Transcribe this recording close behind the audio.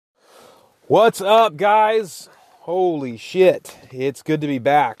What's up, guys? Holy shit. It's good to be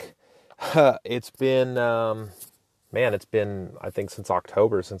back. It's been, I think since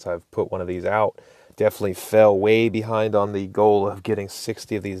October since I've put one of these out. Definitely fell way behind on the goal of getting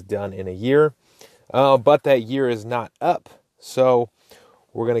 60 of these done in a year. But that year is not up. So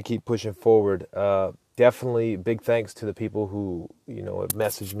we're going to keep pushing forward. Definitely big thanks to the people who, have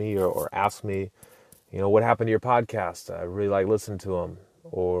messaged me or asked me, what happened to your podcast? I really like listening to them.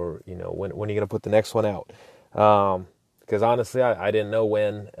 Or, when are you going to put the next one out? Because honestly, I didn't know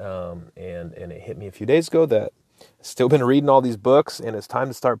when, and it hit me a few days ago that I've still been reading all these books, and it's time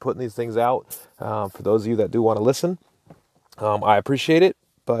to start putting these things out. For those of you that do want to listen, I appreciate it.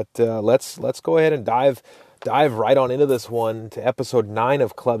 But let's go ahead and dive right on into this one, to episode 9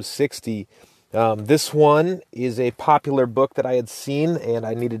 of Club 60. This one is a popular book that I had seen, and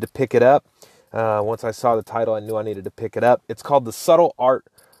I needed to pick it up. Once I saw the title, I knew I needed to pick it up. It's called The Subtle Art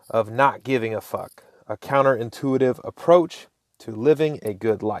of Not Giving a Fuck, a counterintuitive approach to living a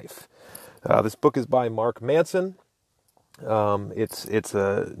good life. This book is by Mark Manson. It's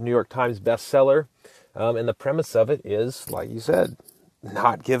a New York Times bestseller. And the premise of it is, like you said,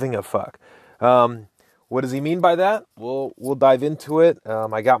 not giving a fuck. What does he mean by that? We'll dive into it.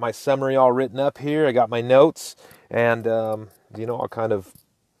 I got my summary all written up here. I got my notes, and I'll kind of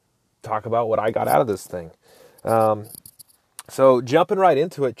talk about what I got out of this thing. So jumping right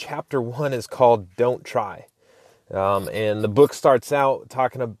into it, chapter 1 is called Don't Try. And the book starts out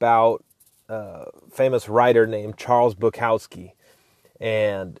talking about a famous writer named Charles Bukowski.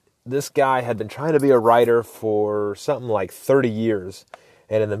 And this guy had been trying to be a writer for something like 30 years.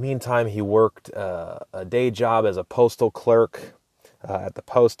 And in the meantime, he worked a day job as a postal clerk at the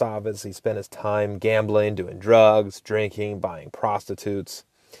post office. He spent his time gambling, doing drugs, drinking, buying prostitutes.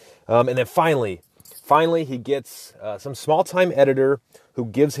 And then finally he gets some small-time editor who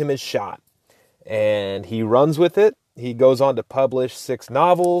gives him his shot. And he runs with it. He goes on to publish 6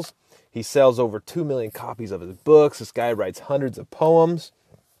 novels. He sells over 2 million copies of his books. This guy writes hundreds of poems.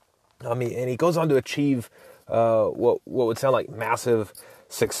 And he goes on to achieve what would sound like massive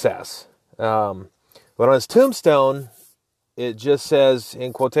success. But on his tombstone, it just says,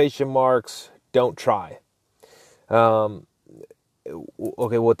 in quotation marks, "Don't try."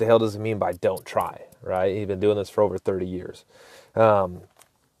 Okay, what the hell does it mean by don't try, right? He's been doing this for over 30 years. Well,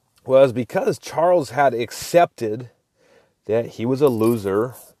 it's because Charles had accepted that he was a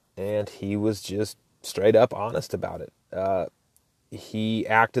loser, and he was just straight up honest about it. He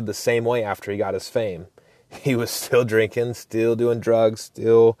acted the same way after he got his fame. He was still drinking, still doing drugs,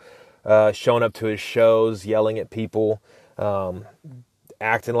 still showing up to his shows, yelling at people,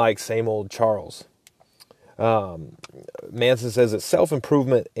 acting like same old Charles. Manson says that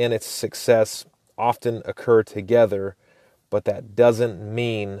self-improvement and its success often occur together, but that doesn't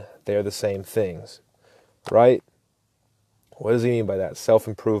mean they're the same things, right? What does he mean by that?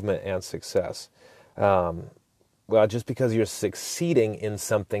 Self-improvement and success. Well, just because you're succeeding in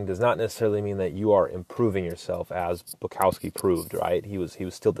something does not necessarily mean that you are improving yourself, as Bukowski proved, right? He was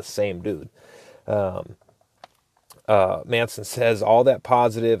still the same dude. Manson says all that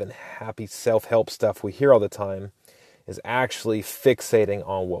positive and happy self-help stuff we hear all the time is actually fixating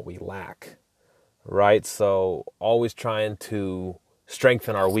on what we lack, right? So always trying to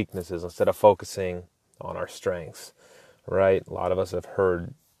strengthen our weaknesses instead of focusing on our strengths, right? A lot of us have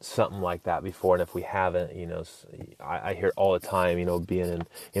heard something like that before, and if we haven't, I hear it all the time, being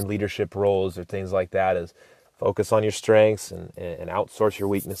in leadership roles or things like that, is focus on your strengths and outsource your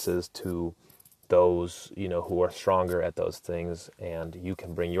weaknesses to those, who are stronger at those things, and you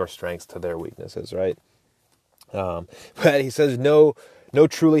can bring your strengths to their weaknesses, right? But he says no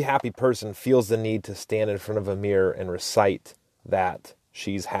truly happy person feels the need to stand in front of a mirror and recite that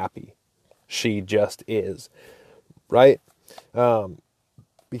she's happy. She just is, right?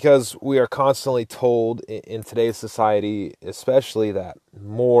 Because we are constantly told in today's society, especially, that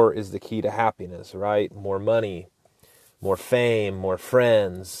more is the key to happiness, right? More money, more fame, more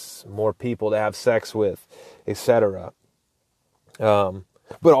friends, more people to have sex with, etc.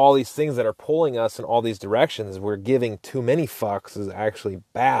 But all these things that are pulling us in all these directions, we're giving too many fucks, is actually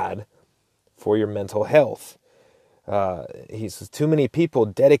bad for your mental health. He says too many people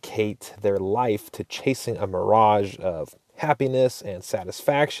dedicate their life to chasing a mirage of happiness and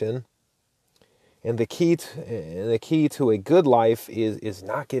satisfaction. And the key to a good life is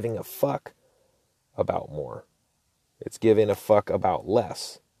not giving a fuck about more. It's giving a fuck about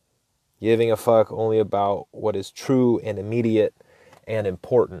less. Giving a fuck only about what is true and immediate and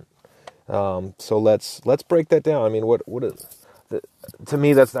important. So let's break that down. I mean, what is to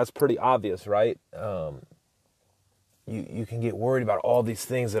me, that's pretty obvious, right? you can get worried about all these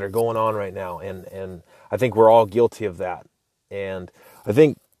things that are going on right now. And I think we're all guilty of that. And I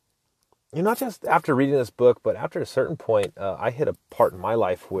think, not just after reading this book, but after a certain point, I hit a part in my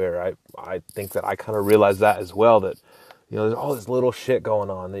life where I think that I kind of realized that as well, that, there's all this little shit going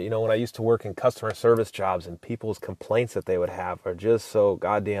on. That, when I used to work in customer service jobs, and people's complaints that they would have are just so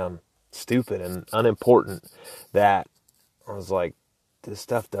goddamn stupid and unimportant, that I was like, this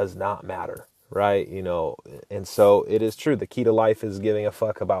stuff does not matter, right? And so it is true. The key to life is giving a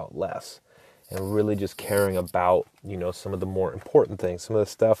fuck about less, and really just caring about, some of the more important things, some of the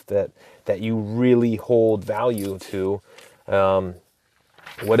stuff that you really hold value to,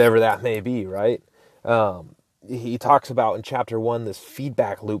 whatever that may be, right? He talks about in chapter 1 this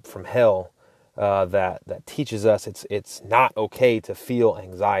feedback loop from hell, that teaches us it's not okay to feel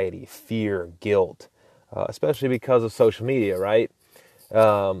anxiety, fear, guilt, especially because of social media, right?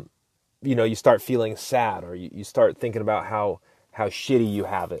 You start feeling sad, or you start thinking about how shitty you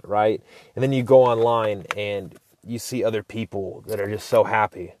have it, right? And then you go online and you see other people that are just so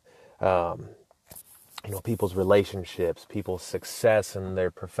happy. People's relationships, people's success in their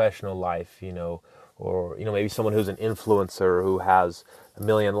professional life, or maybe someone who's an influencer who has 1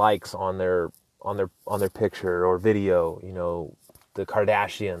 million likes on their picture or video, the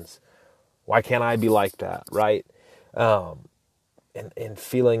Kardashians. Why can't I be like that, right? And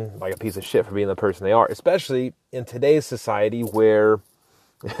feeling like a piece of shit for being the person they are, especially in today's society where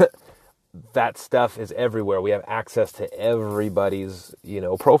that stuff is everywhere. We have access to everybody's,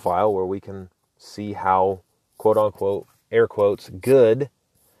 profile, where we can see how, quote unquote, air quotes, good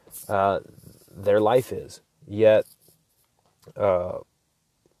their life is. Yet,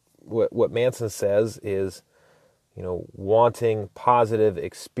 what Manson says is, wanting positive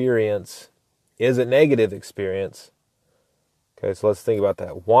experience is a negative experience. Okay, so let's think about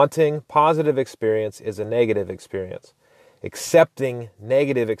that. Wanting positive experience is a negative experience. Accepting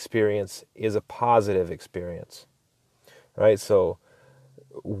negative experience is a positive experience. Right? So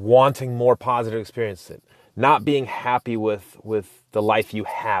wanting more positive experience, not being happy with the life you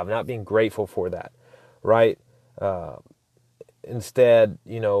have, not being grateful for that, right? Instead,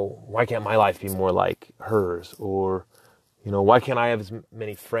 why can't my life be more like hers? Or, why can't I have as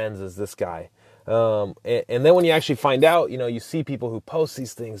many friends as this guy? And then when you actually find out, you see people who post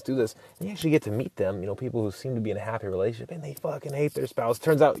these things, do this, and you actually get to meet them, people who seem to be in a happy relationship, and they fucking hate their spouse.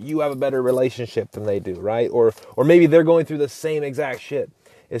 Turns out you have a better relationship than they do, right? Or maybe they're going through the same exact shit.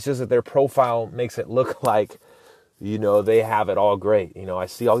 It's just that their profile makes it look like, they have it all great. I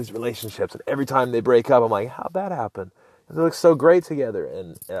see all these relationships, and every time they break up, I'm like, how'd that happen? They look so great together.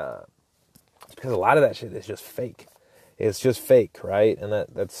 And it's because a lot of that shit is just fake. It's just fake, right? And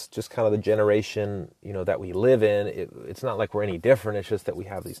that's just kind of the generation, that we live in. It's not like we're any different. It's just that we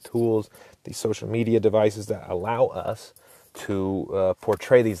have these tools, these social media devices that allow us to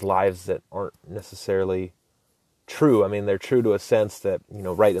portray these lives that aren't necessarily true. I mean, they're true to a sense that,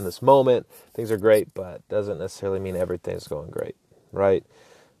 right in this moment, things are great, but doesn't necessarily mean everything's going great, right?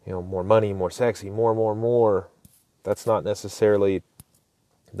 More money, more sexy, more. That's not necessarily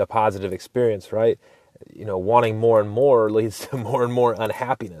the positive experience, right? Wanting more and more leads to more and more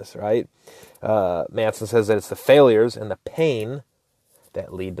unhappiness, right? Manson says that it's the failures and the pain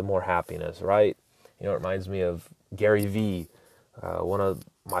that lead to more happiness, right? It reminds me of Gary Vee, one of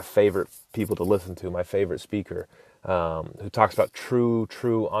my favorite people to listen to, my favorite speaker, who talks about true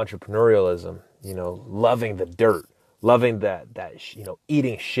entrepreneurialism, loving the dirt, loving that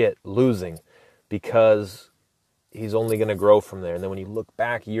eating shit, losing, because he's only going to grow from there. And then when you look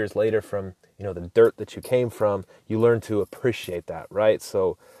back years later from, the dirt that you came from, you learn to appreciate that, right?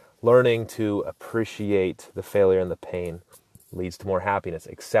 So learning to appreciate the failure and the pain leads to more happiness,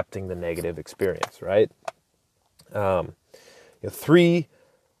 accepting the negative experience, right? 3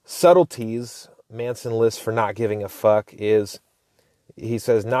 subtleties Manson lists for not giving a fuck is, he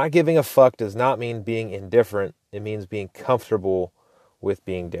says, not giving a fuck does not mean being indifferent. It means being comfortable with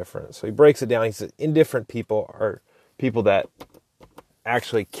being different. So he breaks it down. He says indifferent people are people that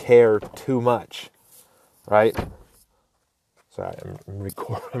actually care too much, right? Sorry,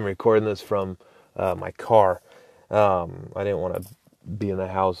 I'm recording this from my car. I didn't want to be in the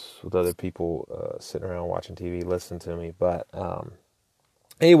house with other people sitting around watching TV, listening to me. But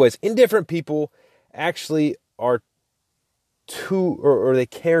anyways, indifferent people actually are too, or they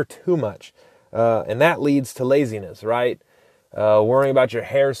care too much. And that leads to laziness, right? Worrying about your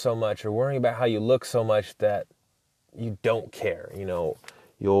hair so much, or worrying about how you look so much that you don't care.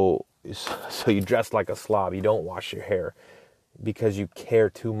 So you dress like a slob. You don't wash your hair because you care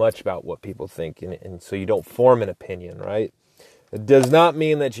too much about what people think. And so you don't form an opinion, right? It does not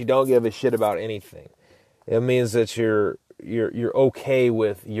mean that you don't give a shit about anything. It means that you're okay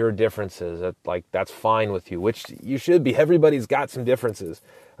with your differences. That, like, that's fine with you, which you should be. Everybody's got some differences,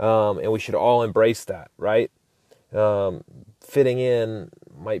 and we should all embrace that, right? Fitting in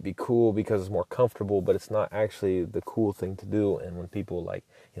might be cool because it's more comfortable, but it's not actually the cool thing to do. And when people, like,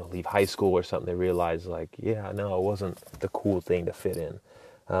 leave high school or something, they realize, like, yeah, no, it wasn't the cool thing to fit in.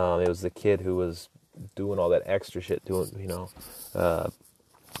 It was the kid who was doing all that extra shit, being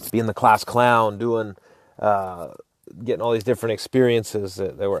the class clown, getting all these different experiences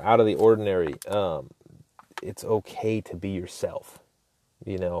that were out of the ordinary. It's okay to be yourself.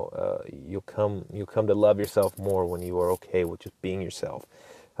 You'll come to love yourself more when you are okay with just being yourself.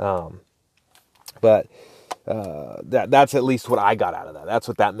 But that's at least what I got out of that. That's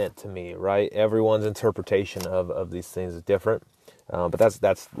what that meant to me, right? Everyone's interpretation of these things is different, but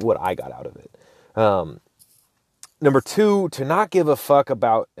that's what I got out of it. Number 2, to not give a fuck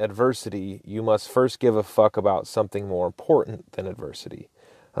about adversity, you must first give a fuck about something more important than adversity.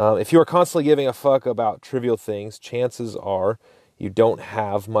 If you are constantly giving a fuck about trivial things, chances are you don't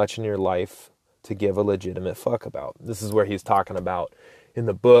have much in your life to give a legitimate fuck about. This is where he's talking about in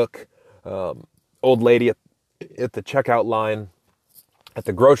the book, old lady at the checkout line at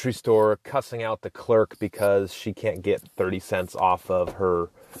the grocery store cussing out the clerk because she can't get 30 cents off of her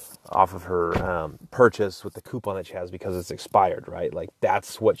purchase with the coupon that she has because it's expired, right? Like,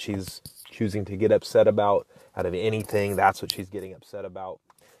 that's what she's choosing to get upset about out of anything. That's what she's getting upset about.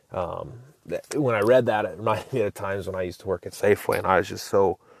 When I read that, it reminded me of times when I used to work at Safeway, and I was just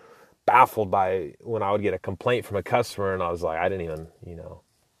so baffled by when I would get a complaint from a customer, and I was like, I didn't even,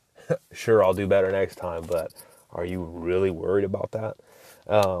 sure, I'll do better next time, but are you really worried about that?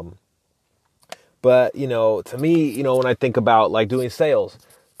 But, to me, when I think about, like, doing sales,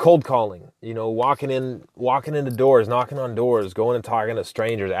 cold calling, walking into doors, knocking on doors, going and talking to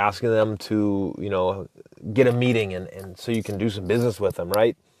strangers, asking them to, get a meeting and so you can do some business with them,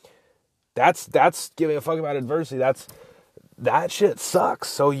 right? That's giving a fuck about adversity. That shit sucks.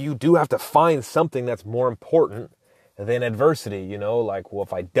 So you do have to find something that's more important than adversity, like, well,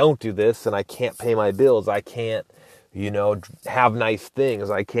 if I don't do this, then I can't pay my bills. I can't, have nice things.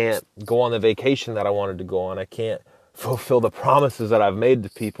 I can't go on the vacation that I wanted to go on. I can't fulfill the promises that I've made to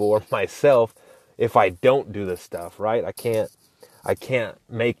people or myself if I don't do this stuff, right? I can't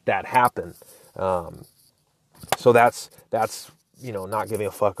make that happen. So that's not giving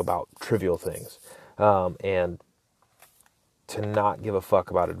a fuck about trivial things. And to not give a fuck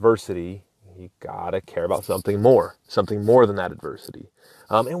about adversity, you gotta care about something more than that adversity.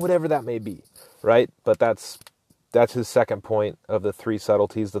 And whatever that may be, right? But that's his second point of the 3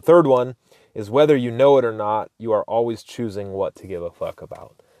 subtleties. The third one is, whether you know it or not, you are always choosing what to give a fuck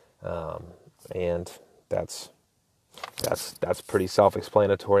about. And that's pretty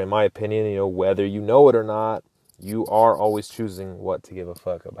self-explanatory in my opinion. Whether you know it or not, you are always choosing what to give a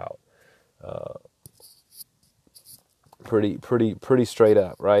fuck about. Pretty straight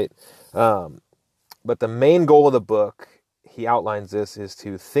up, right? But the main goal of the book, he outlines this, is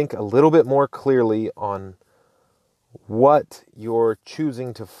to think a little bit more clearly on what you're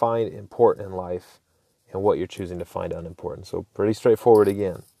choosing to find important in life and what you're choosing to find unimportant. So pretty straightforward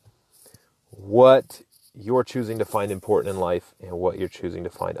again. What you're choosing to find important in life and what you're choosing to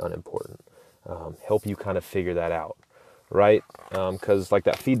find unimportant. Help you kind of figure that out, right? Because like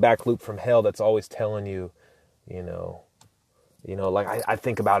that feedback loop from hell that's always telling you, like I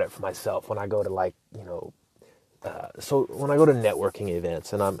think about it for myself when I go to so when I go to networking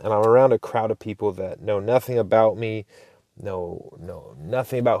events and I'm around a crowd of people that know nothing about me, know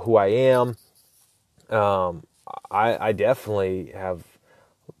nothing about who I am, I definitely have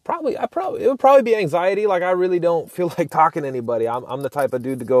it would probably be anxiety. Like, I really don't feel like talking to anybody. I'm the type of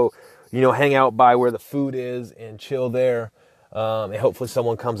dude to go, hang out by where the food is and chill there, and hopefully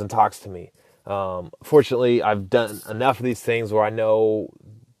someone comes and talks to me. Fortunately, I've done enough of these things where I know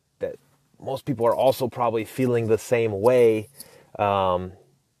that most people are also probably feeling the same way.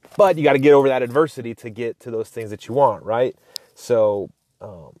 But you got to get over that adversity to get to those things that you want, right? So,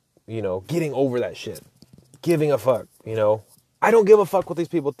 getting over that shit, giving a fuck, I don't give a fuck what these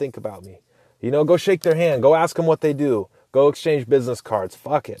people think about me. Go shake their hand, go ask them what they do, go exchange business cards.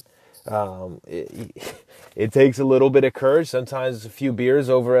 Fuck it. It takes a little bit of courage. Sometimes a few beers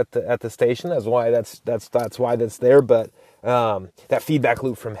over at the station. That's why that's there. But that feedback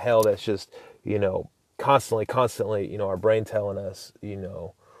loop from hell, that's just constantly our brain telling us the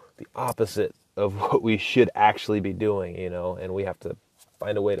opposite of what we should actually be doing. And we have to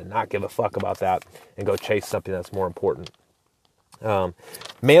find a way to not give a fuck about that and go chase something that's more important.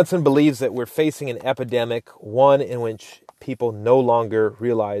 Manson believes that we're facing an epidemic, one in which people no longer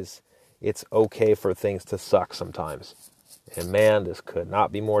realize it's okay for things to suck sometimes. And man, this could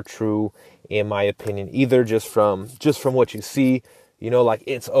not be more true in my opinion either, just from what you see. Like,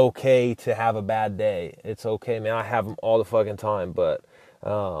 it's okay to have a bad day. It's okay, man. I have them all the fucking time, but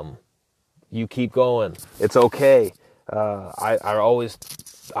you keep going. It's okay. I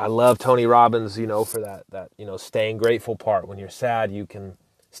love Tony Robbins, for that staying grateful part. When you're sad, you can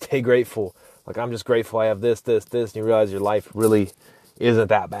stay grateful. Like, I'm just grateful I have this, and you realize your life really isn't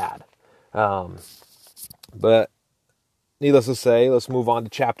that bad. But needless to say, let's move on to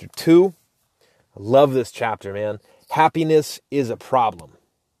chapter 2. I love this chapter, man. Happiness is a problem.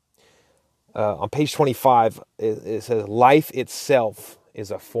 On page 25, it says, life itself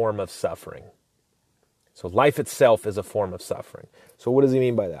is a form of suffering. So life itself is a form of suffering. So what does he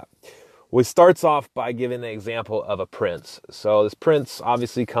mean by that? Well, he starts off by giving the example of a prince. So this prince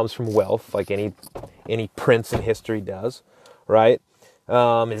obviously comes from wealth, like any prince in history does, right?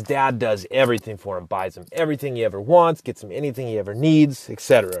 His dad does everything for him, buys him everything he ever wants, gets him anything he ever needs,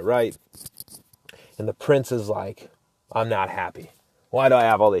 etc., right? And the prince is like, I'm not happy. Why do I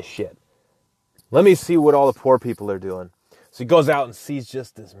have all this shit? Let me see what all the poor people are doing. So he goes out and sees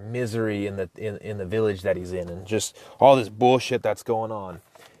just this misery in the village that he's in, and just all this bullshit that's going on.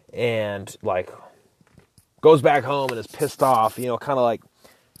 And like goes back home and is pissed off, kind of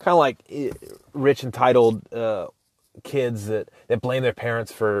like rich entitled kids that blame their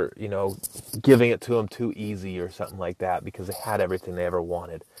parents for, giving it to them too easy or something like that because they had everything they ever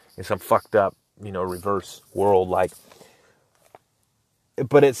wanted in some fucked up, reverse world. Like,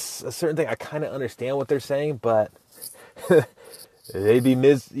 but it's a certain thing. I kind of understand what they're saying, but they'd be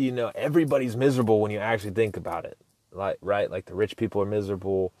everybody's miserable when you actually think about it. Like, right? Like, the rich people are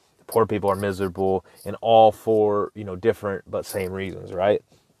miserable, the poor people are miserable, and all for, different but same reasons, right?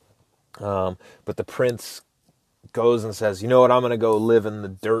 But the prince goes and says, you know what, I'm going to go live in the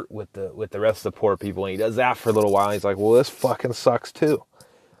dirt with the rest of the poor people. And he does that for a little while. And he's like, well, this fucking sucks too.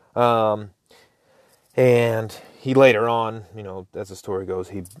 And he later on, as the story goes,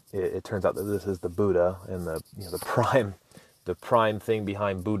 it turns out that this is the Buddha, and the prime thing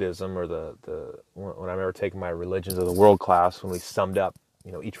behind Buddhism, or when I remember taking my Religions of the World class, when we summed up,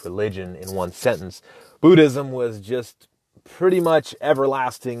 each religion in one sentence, Buddhism was just pretty much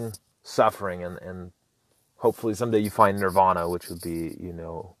everlasting suffering, and hopefully someday you find nirvana, which would be,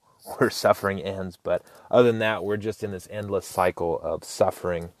 where suffering ends. But other than that, we're just in this endless cycle of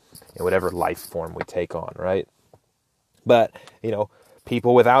suffering in whatever life form we take on, right? But,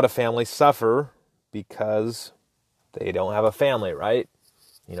 people without a family suffer because they don't have a family, right?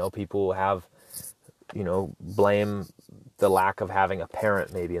 People have, blame the lack of having a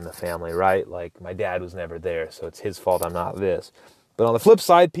parent maybe in the family, right? Like, my dad was never there, so it's his fault I'm not this. But on the flip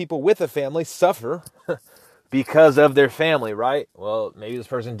side, people with a family suffer because of their family, right? Well, maybe this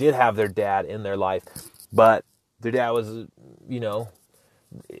person did have their dad in their life, but their dad was,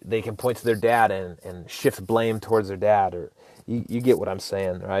 they can point to their dad and shift blame towards their dad, or you get what I'm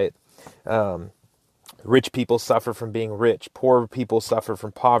saying, right? Rich people suffer from being rich. Poor people suffer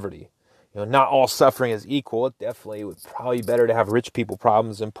from poverty. Not all suffering is equal. It definitely would probably be better to have rich people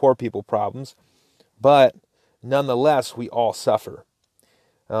problems than poor people problems, but nonetheless, we all suffer.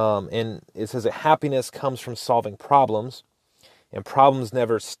 And it says that happiness comes from solving problems, and problems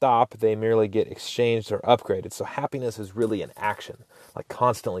never stop. They merely get exchanged or upgraded. So happiness is really an action, like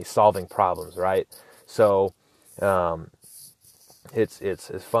constantly solving problems, right? So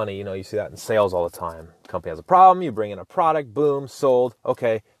it's funny, you see that in sales all the time. Company has a problem, you bring in a product, boom, sold.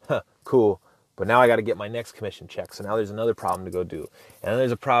 Okay, cool. But now I got to get my next commission check. So now there's another problem to go do. And then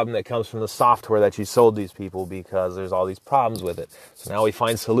there's a problem that comes from the software that you sold these people because there's all these problems with it. So now we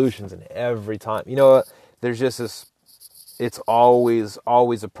find solutions, and every time, there's just this, it's always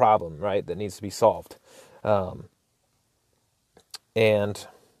a problem, right, that needs to be solved. And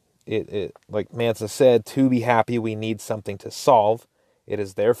it like Manson said, to be happy, we need something to solve. It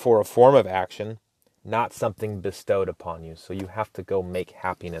is therefore a form of action, not something bestowed upon you. So you have to go make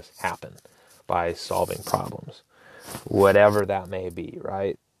happiness happen by solving problems, whatever that may be,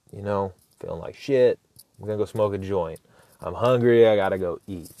 right? Feeling like shit, I'm going to go smoke a joint. I'm hungry, I got to go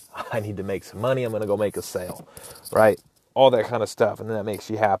eat. I need to make some money, I'm going to go make a sale, right? All that kind of stuff, and then that makes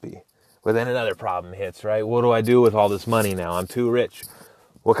you happy. But then another problem hits, right? What do I do with all this money now? I'm too rich.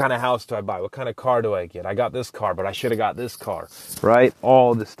 What kind of house do I buy? What kind of car do I get? I got this car, but I should have got this car, right?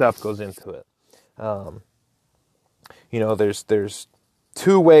 All this stuff goes into it. There's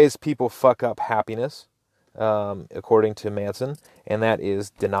two ways people fuck up happiness, according to Manson, and that is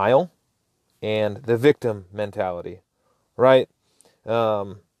denial and the victim mentality, right?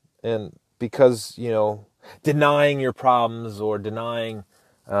 And because, denying your problems or denying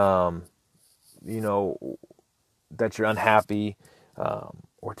that you're unhappy,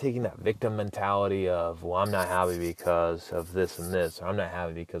 or taking that victim mentality of, well, I'm not happy because of this and this, or I'm not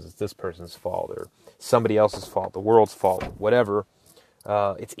happy because it's this person's fault or somebody else's fault, the world's fault, whatever.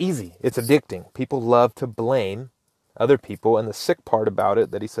 It's easy. It's addicting. People love to blame other people. And the sick part about it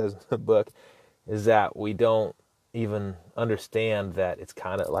that he says in the book is that we don't even understand that it's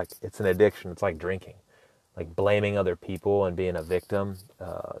kind of like, it's an addiction. It's like drinking, like blaming other people and being a victim.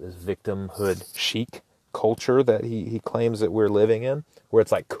 This victimhood chic culture that he claims that we're living in, where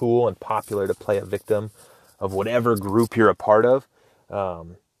it's like cool and popular to play a victim of whatever group you're a part of.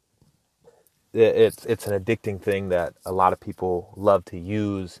 It's an addicting thing that a lot of people love to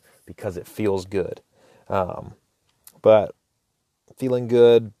use because it feels good. But feeling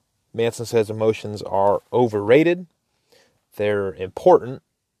good, Manson says emotions are overrated. They're important.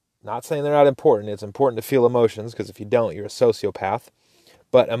 Not saying they're not important. It's important to feel emotions, because if you don't, you're a sociopath.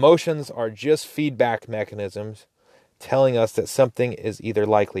 But emotions are just feedback mechanisms telling us that something is either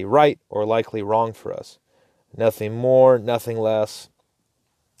likely right or likely wrong for us. Nothing more, nothing less.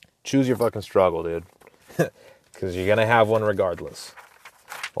 Choose your fucking struggle, dude. Because you're going to have one regardless.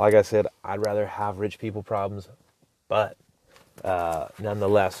 Like I said, I'd rather have rich people problems, but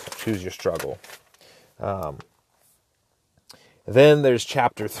nonetheless, choose your struggle. Then there's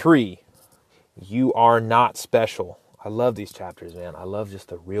chapter 3. You are not special. I love these chapters, man. I love just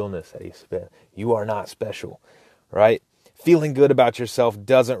the realness that he spent. You are not special, right? Feeling good about yourself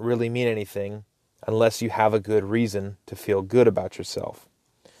doesn't really mean anything unless you have a good reason to feel good about yourself.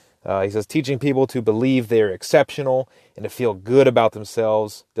 He says teaching people to believe they're exceptional and to feel good about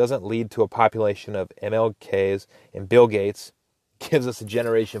themselves doesn't lead to a population of MLKs and Bill Gates. Gives us a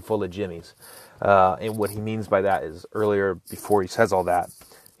generation full of Jimmies. And what he means by that is, earlier, before he says all that,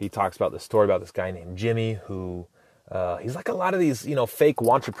 he talks about the story about this guy named Jimmy who, he's like a lot of these, fake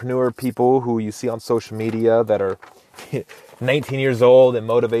entrepreneur people who you see on social media that are 19 years old and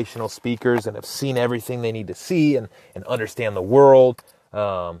motivational speakers and have seen everything they need to see and understand the world,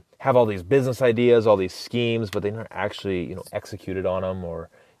 have all these business ideas, all these schemes, but they never actually, executed on them or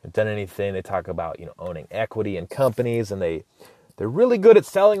done anything. They talk about, owning equity in companies, and they're really good at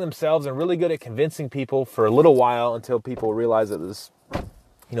selling themselves and really good at convincing people for a little while until people realize that this,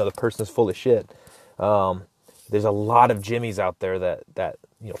 the person is full of shit. There's a lot of Jimmies out there that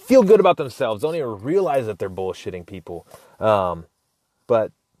feel good about themselves, don't even realize that they're bullshitting people.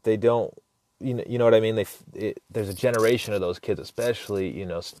 But they don't, you know what I mean? There's a generation of those kids, especially,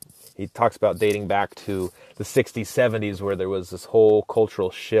 he talks about dating back to the 60s, 70s, where there was this whole cultural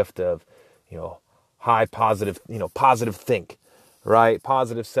shift of, high positive, positive think, right?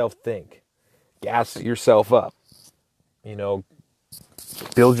 Positive self-think, gas yourself up,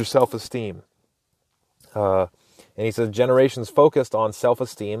 build your self-esteem. And he says generations focused on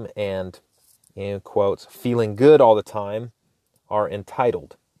self-esteem and, in quotes, feeling good all the time are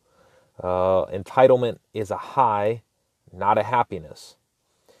entitled. Entitlement is a high, not a happiness.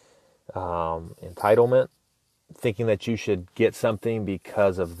 Entitlement, thinking that you should get something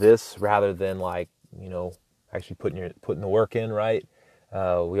because of this rather than actually putting the work in, right?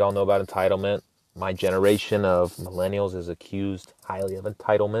 We all know about entitlement. My generation of millennials is accused highly of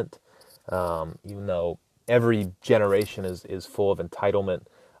entitlement. Even though every generation is full of entitlement,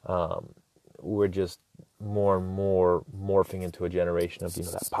 we're just more and more morphing into a generation of,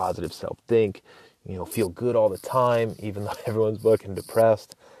 that positive self-think, feel good all the time, even though everyone's fucking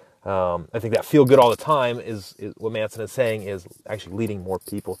depressed. I think that feel good all the time is what Manson is saying is actually leading more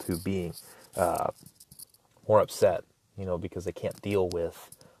people to being more upset, because they can't deal with,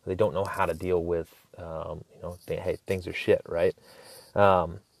 they don't know how to deal with, hey, things are shit, right?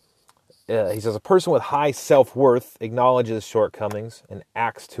 He says a person with high self-worth acknowledges shortcomings and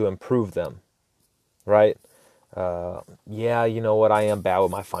acts to improve them, right? Yeah, you know what? I am bad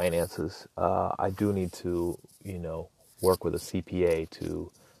with my finances. I do need to, work with a CPA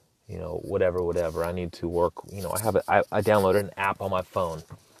to, whatever. I need to work, I downloaded an app on my phone,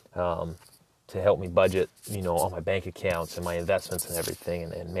 to help me budget, all my bank accounts and my investments and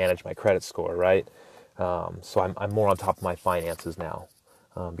everything and manage my credit score, right? So I'm more on top of my finances now,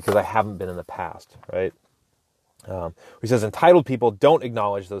 because I haven't been in the past, right? He says entitled people don't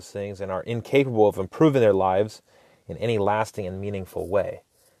acknowledge those things and are incapable of improving their lives in any lasting and meaningful way.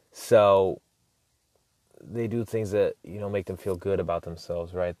 So they do things that, make them feel good about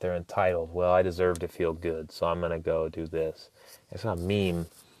themselves, right? They're entitled. Well, I deserve to feel good, so I'm going to go do this. I saw a meme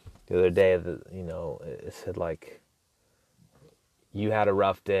the other day that, it said you had a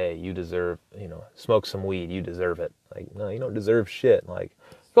rough day, you deserve, smoke some weed, you deserve it. No, you don't deserve shit.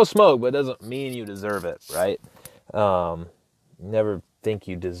 Go smoke, but it doesn't mean you deserve it, right? Never think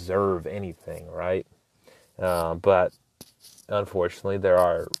you deserve anything, right? But unfortunately, there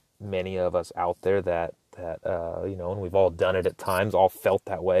are many of us out there that and we've all done it at times, all felt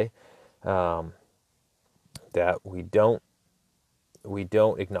that way, that we don't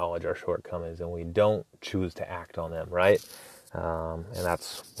acknowledge our shortcomings and we don't choose to act on them, right? And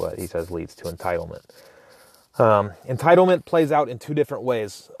that's what he says leads to entitlement. Entitlement plays out in two different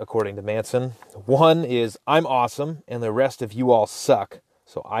ways, according to Manson. One is, I'm awesome and the rest of you all suck,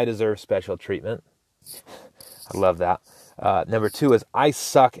 so I deserve special treatment. I love that. Number two is, I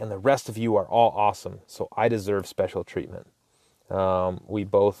suck and the rest of you are all awesome, so I deserve special treatment. We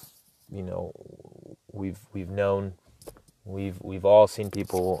both, we've all seen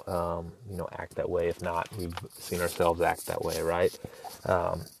people, act that way. If not, we've seen ourselves act that way, right?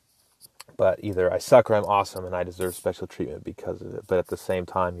 But either I suck or I'm awesome and I deserve special treatment because of it. But at the same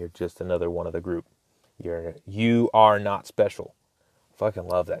time, you're just another one of the group. You are not special. Fucking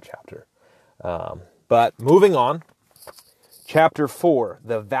love that chapter. But moving on, chapter 4,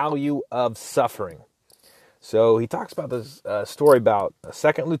 the value of suffering. So he talks about this story about a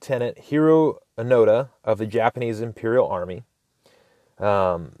second lieutenant, Hiro Onoda, of the Japanese Imperial Army.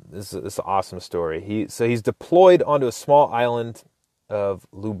 This is an awesome story. He's deployed onto a small island of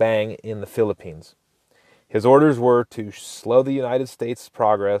Lubang in the Philippines. His orders were to slow the United States'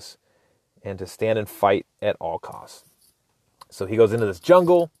 progress and to stand and fight at all costs. So he goes into this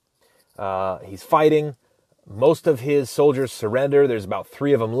jungle. He's fighting. Most of his soldiers surrender. There's about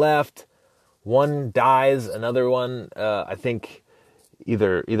 3 of them left. One dies. Another one, I think,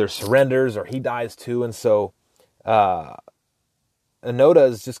 either surrenders or he dies too. And so Onoda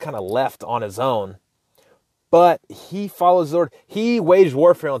is just kind of left on his own. But he follows the order. He waged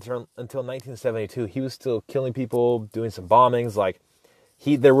warfare until 1972. He was still killing people, doing some bombings.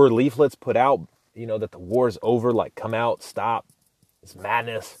 There were leaflets put out, that the war's over. Come out, stop. It's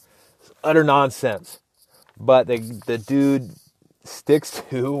madness. It's utter nonsense. But the dude sticks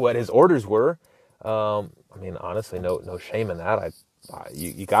to what his orders were. Honestly, no shame in that.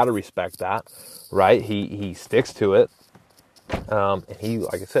 You got to respect that, right? He sticks to it. And he,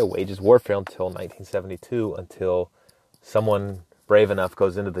 like I said, wages warfare until 1972, until someone brave enough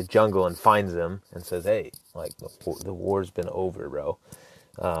goes into the jungle and finds him and says, hey, the war's been over, bro.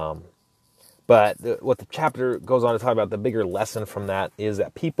 But what the chapter goes on to talk about, the bigger lesson from that is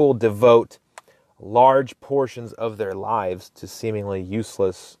that people devote large portions of their lives to seemingly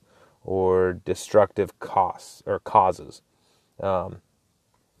useless or destructive causes. This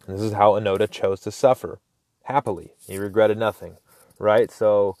is how Onoda chose to suffer. Happily. He regretted nothing, right?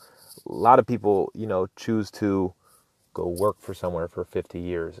 So a lot of people, choose to go work for somewhere for 50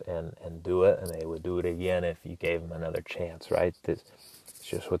 years and do it, and they would do it again if you gave them another chance, right? It's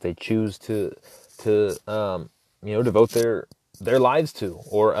just what they choose to devote their lives to,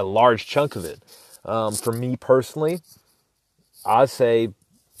 or a large chunk of it. For me personally, I'd say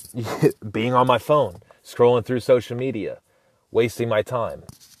being on my phone, scrolling through social media, wasting my time,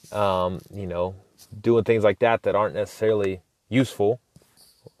 doing things like that aren't necessarily useful.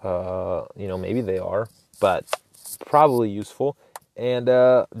 Maybe they are, but probably useful. And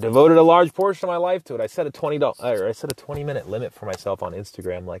devoted a large portion of my life to it. I set a 20-minute limit for myself on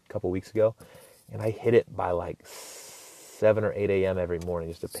Instagram a couple weeks ago, and I hit it by 7 or 8 a.m. every morning,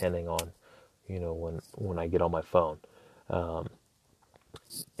 just depending on when I get on my phone.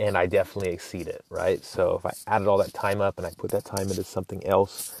 And I definitely exceed it, right? So if I added all that time up and I put that time into something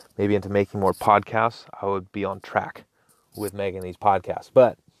else, maybe into making more podcasts, I would be on track with making these podcasts.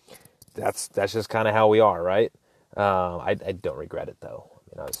 But that's just kind of how we are, right? I don't regret it though.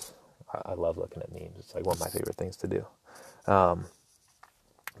 I love looking at memes. It's one of my favorite things to do.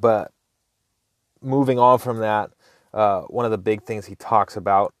 But moving on from that, one of the big things he talks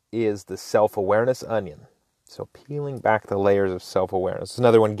about is the self-awareness onion. So peeling back the layers of self-awareness.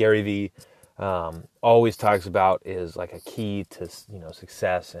 Another one Gary Vee always talks about is a key to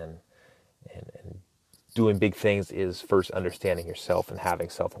success and doing big things is first understanding yourself and having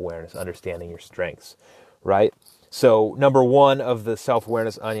self-awareness, understanding your strengths, right? So number 1 of the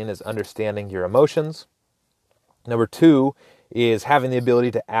self-awareness onion is understanding your emotions. Number 2 is having the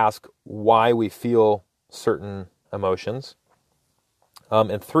ability to ask why we feel certain emotions.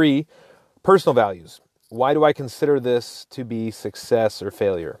 And 3, personal values. Why do I consider this to be success or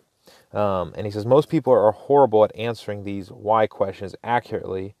failure? And he says, most people are horrible at answering these why questions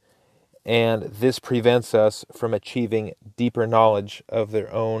accurately, and this prevents us from achieving deeper knowledge of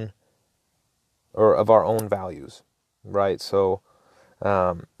their own, or of our own values, right? So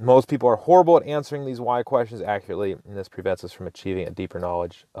most people are horrible at answering these why questions accurately, and this prevents us from achieving a deeper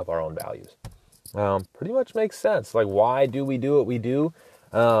knowledge of our own values. Pretty much makes sense. Like, why do we do what we do?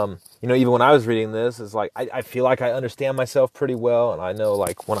 Even when I was reading this, it's like, I feel like I understand myself pretty well. And I know,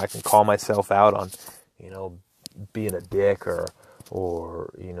 like, when I can call myself out on, being a dick or,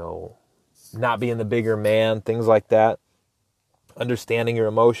 not being the bigger man, things like that. Understanding your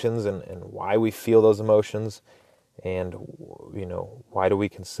emotions and why we feel those emotions. And, why do we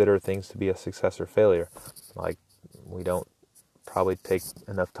consider things to be a success or failure? Like, we don't probably take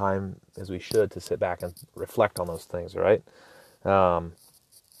enough time as we should to sit back and reflect on those things, right?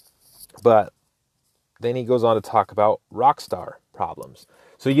 But then he goes on to talk about rock star problems.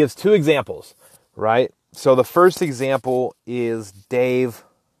 So he gives two examples, right? So the first example is Dave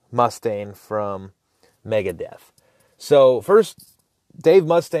Mustaine from Megadeth. So first, Dave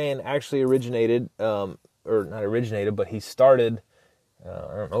Mustaine actually originated, or not originated, but he started,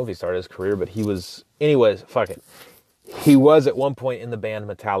 I don't know if he started his career, but he was, anyways, fuck it. He was at one point in the band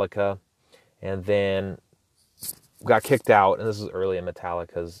Metallica, and then got kicked out, and this is early in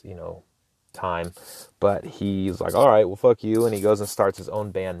Metallica's, time, but he's like, all right, well, fuck you, and he goes and starts his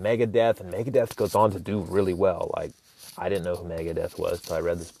own band, Megadeth, and Megadeth goes on to do really well. Like, I didn't know who Megadeth was until I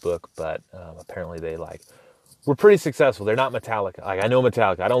read this book, but apparently they, were pretty successful. They're not Metallica. Like, I know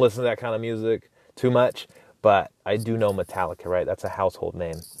Metallica. I don't listen to that kind of music too much, but I do know Metallica, right? That's a household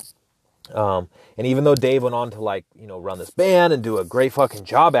name. And even though Dave went on to, run this band and do a great fucking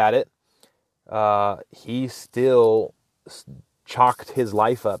job at it, he still chalked his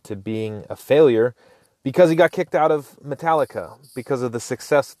life up to being a failure because he got kicked out of Metallica because of the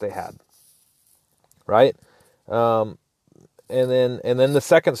success that they had, right? And then the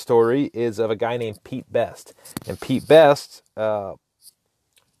second story is of a guy named Pete Best, and Pete Best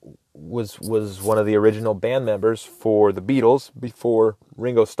was one of the original band members for the Beatles before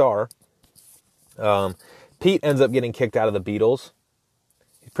Ringo Starr. Pete ends up getting kicked out of the Beatles.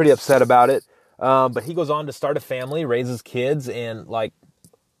 He's pretty upset about it. But he goes on to start a family, raises kids, and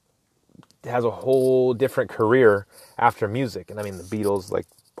has a whole different career after music. And I mean, the Beatles,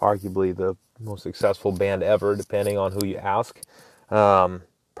 arguably the most successful band ever, depending on who you ask.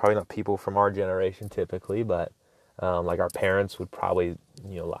 Probably not people from our generation typically, but our parents would probably,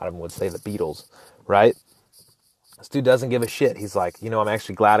 a lot of them would say the Beatles, right? This dude doesn't give a shit. He's like, I'm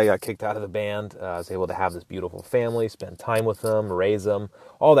actually glad I got kicked out of the band. I was able to have this beautiful family, spend time with them, raise them,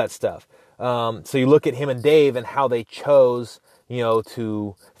 all that stuff. So you look at him and Dave and how they chose,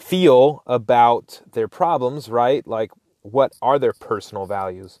 to feel about their problems, right? Like, what are their personal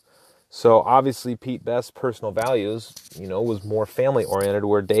values? So obviously Pete Best's personal values, was more family oriented,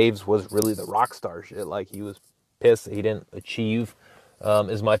 where Dave's was really the rock star shit. Like, he was pissed that he didn't achieve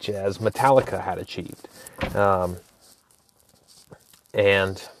as much as Metallica had achieved.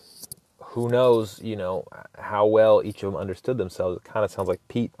 And who knows, how well each of them understood themselves. It kind of sounds like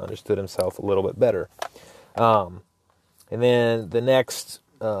Pete understood himself a little bit better. And then the next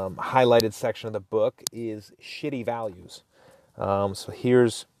highlighted section of the book is shitty values. So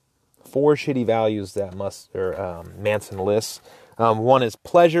here's 4 shitty values that Manson lists. 1 is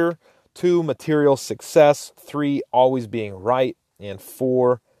pleasure, 2, material success, 3, always being right, and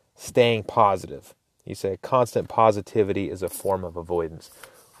 4, staying positive. He said constant positivity is a form of avoidance.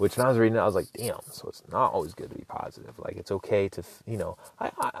 Which when I was reading it, I was like, damn, so it's not always good to be positive. Like, it's okay to,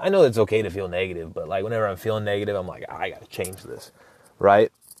 I know it's okay to feel negative, but whenever I'm feeling negative, I'm like, I got to change this,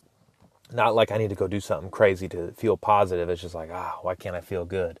 right? Not like I need to go do something crazy to feel positive. It's just like, why can't I feel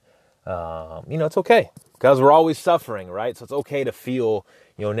good? It's okay because we're always suffering, right? So it's okay to feel,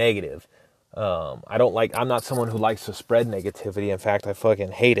 negative. I'm not someone who likes to spread negativity. In fact, I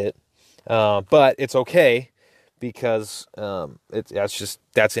fucking hate it. But it's okay because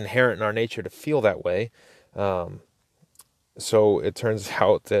that's inherent in our nature to feel that way. So it turns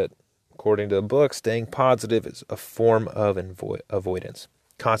out that, according to the book, staying positive is a form of avoidance,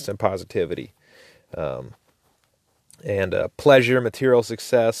 constant positivity. And pleasure, material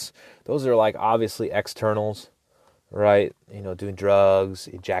success, those are obviously externals, right? Doing drugs,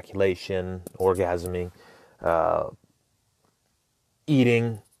 ejaculation, orgasming,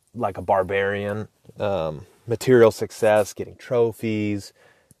 eating like a barbarian, material success, getting trophies,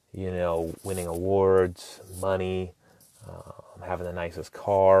 winning awards, money, having the nicest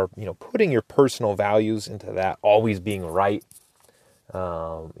car, putting your personal values into that, always being right.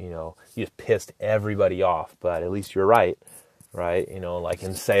 You just pissed everybody off, but at least you're right? Like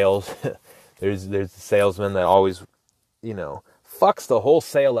in sales, there's the salesman that always, fucks the whole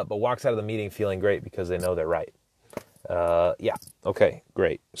sale up, but walks out of the meeting feeling great because they know they're right. Yeah. Okay,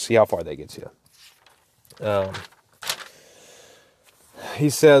 great. See how far that gets you.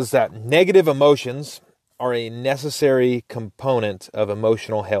 He says that negative emotions are a necessary component of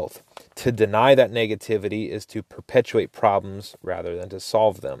emotional health. To deny that negativity is to perpetuate problems rather than to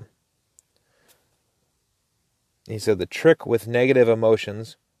solve them. He said the trick with negative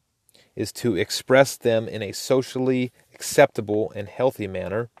emotions is to express them in a socially acceptable and healthy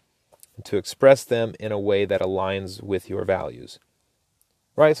manner, and to express them in a way that aligns with your values.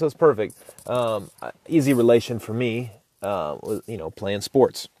 Right, so it's perfect. Easy relation for me, playing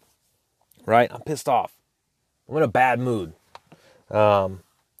sports. Right, I'm pissed off. I'm in a bad mood.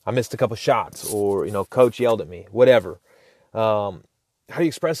 I missed a couple shots, or coach yelled at me. Whatever. How do you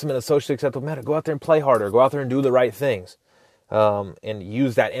express them in a socially acceptable manner? Go out there and play harder. Go out there and do the right things, and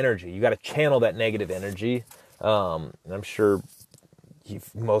use that energy. You got to channel that negative energy. And I'm sure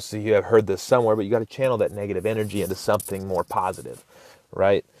most of you have heard this somewhere, but you got to channel that negative energy into something more positive,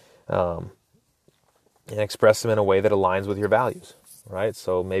 right? And express them in a way that aligns with your values, right?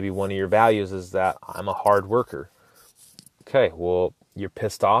 So maybe one of your values is that I'm a hard worker. Okay, well, you're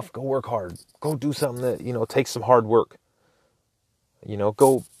pissed off. Go work hard. Go do something that takes some hard work.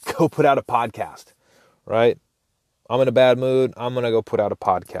 Go put out a podcast, right? I'm in a bad mood. I'm going to go put out a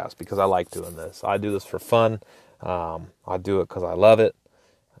podcast because I like doing this. I do this for fun. I do it because I love it.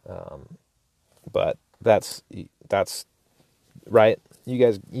 But that's right. You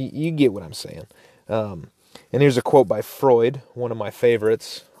guys, you get what I'm saying. And here's a quote by Freud, one of my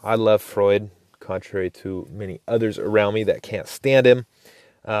favorites. I love Freud, contrary to many others around me that can't stand him.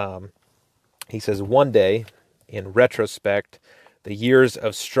 He says, one day, in retrospect, the years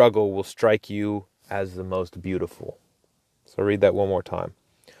of struggle will strike you as the most beautiful. So read that one more time.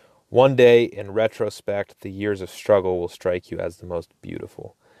 One day, in retrospect, the years of struggle will strike you as the most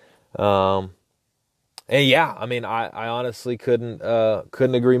beautiful. And yeah, I mean, I honestly couldn't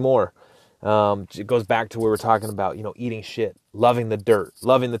agree more. It goes back to where we're talking about, eating shit, loving the dirt,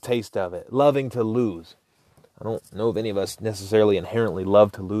 loving the taste of it, loving to lose. I don't know if any of us necessarily inherently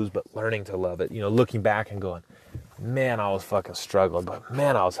love to lose, but learning to love it, looking back and going, man, I was fucking struggling, but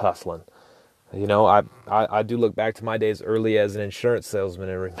man, I was hustling. I do look back to my days early as an insurance salesman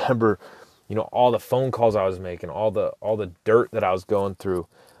and remember, all the phone calls I was making, all the dirt that I was going through,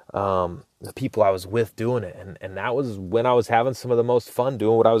 the people I was with doing it. And that was when I was having some of the most fun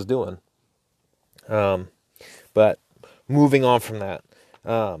doing what I was doing. But moving on from that,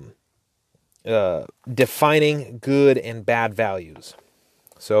 defining good and bad values.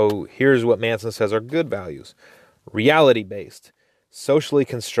 So here's what Manson says are good values: reality-based, socially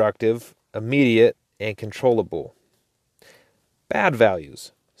constructive, immediate, and controllable. Bad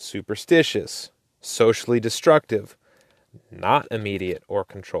values: superstitious, socially destructive, not immediate or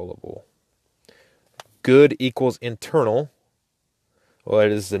controllable. Good equals internal. Well,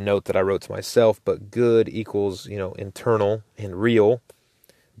 it is the note that I wrote to myself, but good equals, internal and real.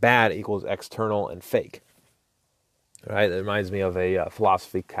 Bad equals external and fake. Right? It reminds me of a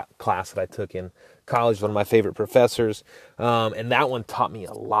philosophy class that I took in college, one of my favorite professors. And that one taught me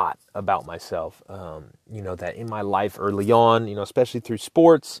a lot about myself. That in my life early on, especially through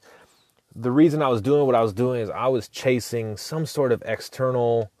sports, the reason I was doing what I was doing is I was chasing some sort of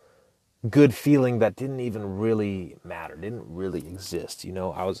external good feeling that didn't even really matter, didn't really exist.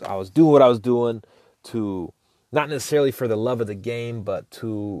 I was doing what I was doing to, not necessarily for the love of the game, but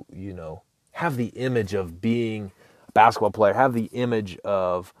to, have the image of being a basketball player, have the image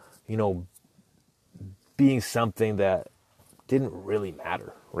of, being something that didn't really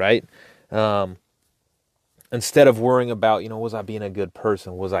matter, right? Instead of worrying about, was I being a good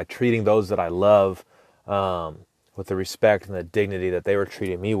person? Was I treating those that I love with the respect and the dignity that they were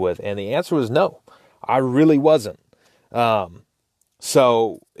treating me with? And the answer was no, I really wasn't.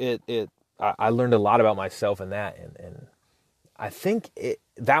 So I learned a lot about myself in that. And I think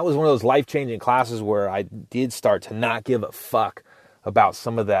that was one of those life-changing classes where I did start to not give a fuck about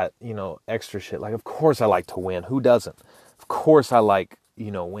some of that, extra shit. Like, of course I like to win. Who doesn't? Of course I like,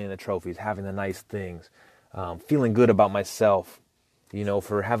 winning the trophies, having the nice things, feeling good about myself,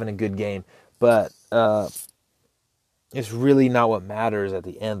 for having a good game. But it's really not what matters at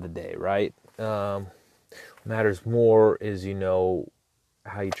the end of the day, right? What matters more is,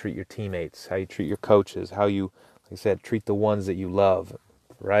 how you treat your teammates, how you treat your coaches, how you, like I said, treat the ones that you love,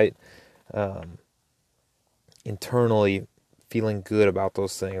 right? Internally feeling good about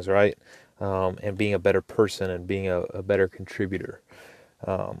those things, right? And being a better person and being a better contributor.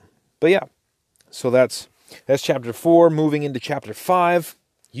 But yeah, so that's chapter 4. Moving into chapter 5,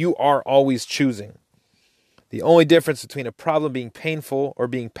 you are always choosing. The only difference between a problem being painful or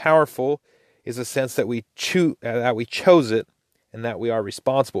being powerful is the sense that we chose it and that we are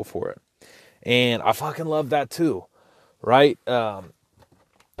responsible for it. And I fucking love that too, right?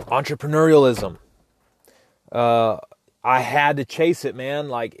 Entrepreneurialism. I had to chase it, man.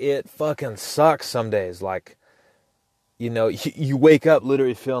 Like, it fucking sucks some days. Like, you wake up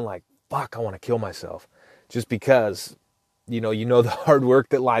literally feeling like, fuck, I want to kill myself. Just because, you know the hard work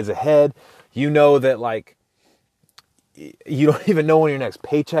that lies ahead. You know that, like, you don't even know when your next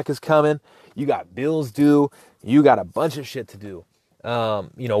paycheck is coming. You got bills due. You got a bunch of shit to do.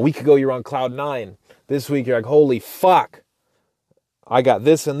 A week ago you're on cloud 9. This week you're like, holy fuck, I got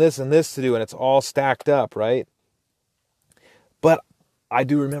this and this and this to do, and it's all stacked up, right? But I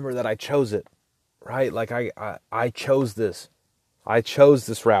do remember that I chose it, right? Like I chose this. I chose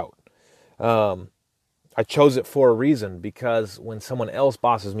this route. I chose it for a reason, because when someone else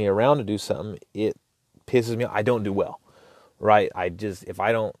bosses me around to do something, it pisses me off. I don't do well, right?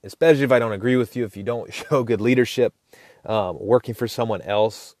 Especially if I don't agree with you, if you don't show good leadership, working for someone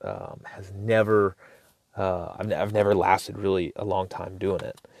else has never, I've never lasted really a long time doing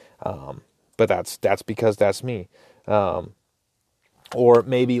it. But that's because that's me. Or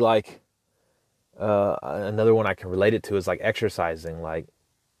maybe like another one I can relate it to is like exercising, like,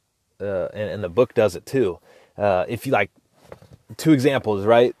 and the book does it too. If you like, 2 examples,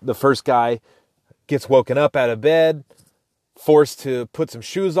 right? The first guy gets woken up out of bed, forced to put some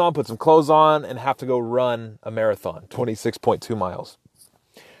shoes on, put some clothes on, and have to go run a marathon, 26.2 miles.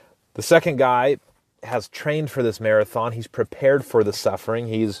 The second guy has trained for this marathon. He's prepared for the suffering.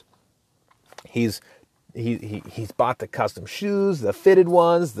 He's bought the custom shoes, the fitted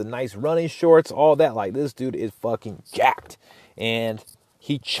ones, the nice running shorts, all that. Like, this dude is fucking jacked. And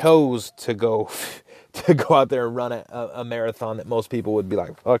he chose to go out there and run a marathon that most people would be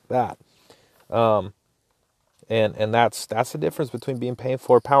like, fuck that. And that's the difference between being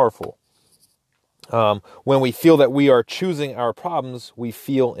painful or powerful. When we feel that we are choosing our problems, we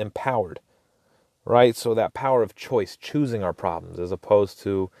feel empowered, right? So that power of choice, choosing our problems, as opposed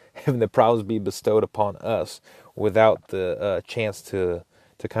to having the problems be bestowed upon us without the chance to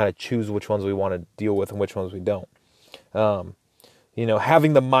kind of choose which ones we want to deal with and which ones we don't.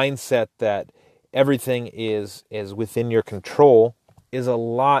 Having the mindset that everything is within your control is a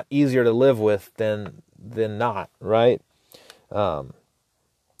lot easier to live with than not, right?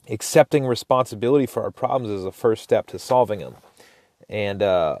 Accepting responsibility for our problems is the first step to solving them. And,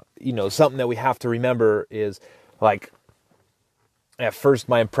 something that we have to remember is, like, at first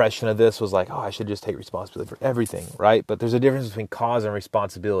my impression of this was like, oh, I should just take responsibility for everything, right? But there's a difference between cause and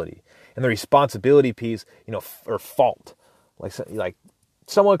responsibility. And the responsibility piece, or fault. Like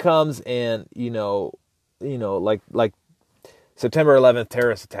someone comes and, like September 11th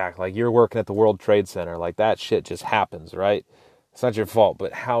terrorist attack, like you're working at the World Trade Center, like that shit just happens, right? It's not your fault,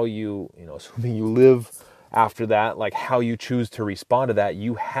 but how assuming you live after that, like how you choose to respond to that,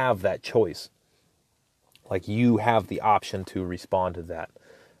 you have that choice. Like, you have the option to respond to that.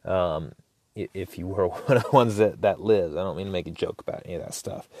 If you were one of the ones that lives, I don't mean to make a joke about any of that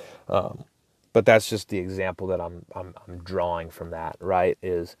stuff. But that's just the example that I'm drawing from that, right?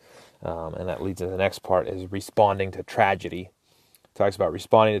 And that leads to the next part, is responding to tragedy. It talks about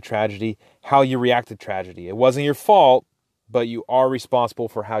responding to tragedy, how you react to tragedy. It wasn't your fault, but you are responsible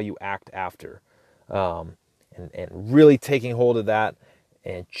for how you act after. And really taking hold of that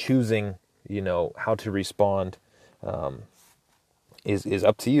and choosing, how to respond is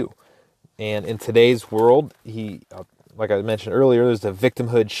up to you. And in today's world, like I mentioned earlier, there's the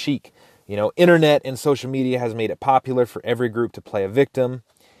victimhood chic. Internet and social media has made it popular for every group to play a victim.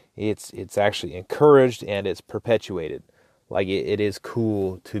 It's actually encouraged and it's perpetuated. Like, it is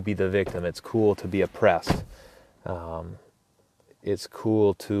cool to be the victim. It's cool to be oppressed. It's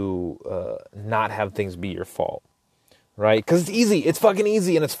cool to not have things be your fault, right? Because it's easy. It's fucking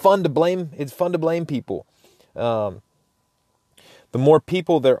easy, and it's fun to blame. It's fun to blame people. The more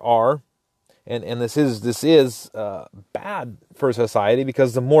people there are, and this is bad for society,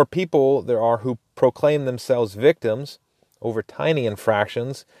 because the more people there are who proclaim themselves victims over tiny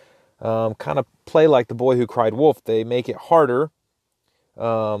infractions, kind of play like the boy who cried wolf. They make it harder,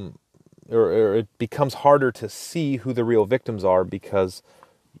 or it becomes harder to see who the real victims are, because,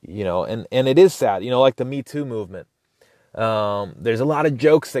 and it is sad, like the Me Too movement. There's a lot of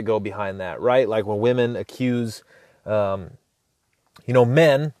jokes that go behind that, right? Like when women accuse, men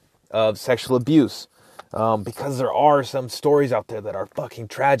of sexual abuse, because there are some stories out there that are fucking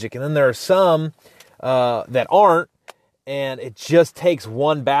tragic. And then there are some, that aren't, and it just takes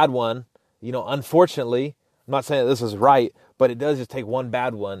one bad one, unfortunately. I'm not saying that this is right, but it does just take one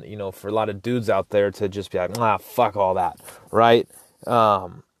bad one, for a lot of dudes out there to just be like, fuck all that, right?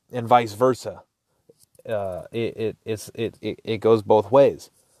 And vice versa. It goes both ways,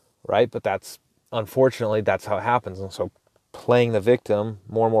 right? But unfortunately, that's how it happens. And so playing the victim,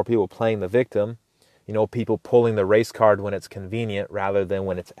 more and more people playing the victim, people pulling the race card when it's convenient rather than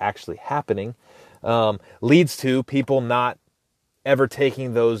when it's actually happening, leads to people not ever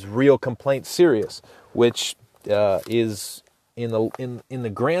taking those real complaints serious, which is in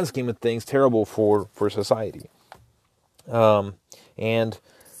the grand scheme of things terrible for society. And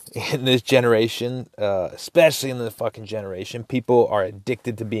in this generation, especially in the fucking generation, people are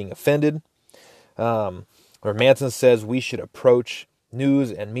addicted to being offended. Where Manson says we should approach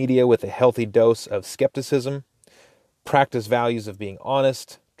news and media with a healthy dose of skepticism, practice values of being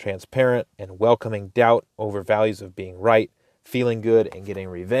honest, transparent, and welcoming doubt over values of being right, feeling good, and getting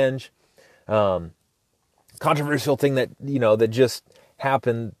revenge. Controversial thing that that just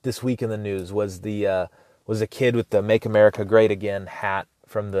happened this week in the news was a kid with the "Make America Great Again" hat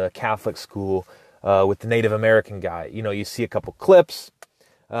from the Catholic school with the Native American guy. You see a couple clips.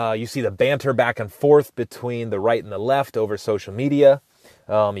 You see the banter back and forth between the right and the left over social media.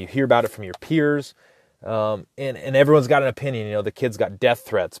 You hear about it from your peers. And everyone's got an opinion. The kid's got death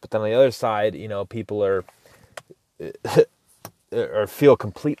threats. But then on the other side, people are feel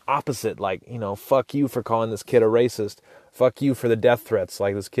complete opposite. Like, fuck you for calling this kid a racist. Fuck you for the death threats.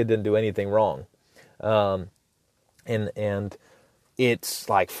 Like, this kid didn't do anything wrong. And it's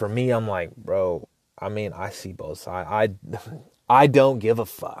like, for me, I'm like, bro, I see both sides. I don't give a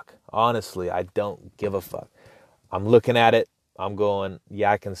fuck. Honestly, I don't give a fuck. I'm looking at it. I'm going,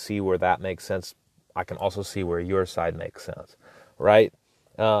 yeah, I can see where that makes sense. I can also see where your side makes sense, right?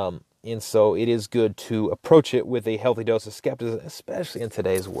 And so it is good to approach it with a healthy dose of skepticism, especially in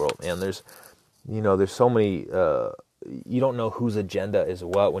today's world. And there's so many, you don't know whose agenda is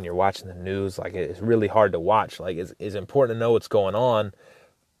what when you're watching the news. Like, it's really hard to watch. Like, it's important to know what's going on,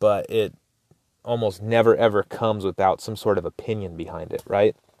 but it almost never ever comes without some sort of opinion behind it,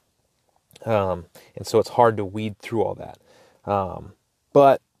 right? And so it's hard to weed through all that.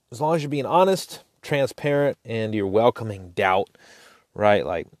 But as long as you're being honest, transparent, and you're welcoming doubt, right?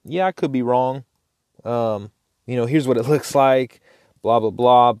 Like, yeah, I could be wrong. Here's what it looks like, blah, blah,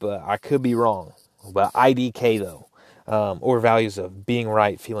 blah, but I could be wrong. But IDK though, or values of being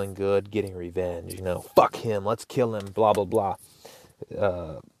right, feeling good, getting revenge, fuck him, let's kill him, blah, blah, blah.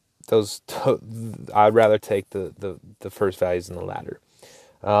 I'd rather take the first values than the latter.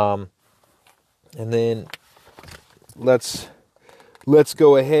 And then let's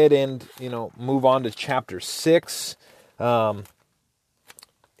go ahead and, move on to chapter 6.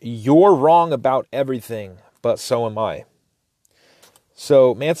 You're wrong about everything, but so am I.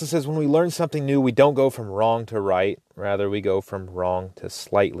 So Manson says when we learn something new, we don't go from wrong to right. Rather, we go from wrong to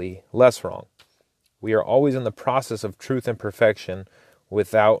slightly less wrong. We are always in the process of truth and perfection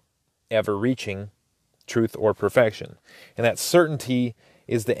without ever reaching truth or perfection. And that certainty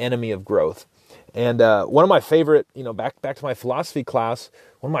is the enemy of growth. And one of my favorite, back to my philosophy class,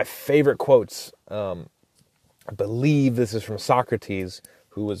 one of my favorite quotes, I believe this is from Socrates,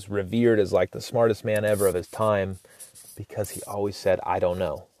 who was revered as like the smartest man ever of his time, because he always said, I don't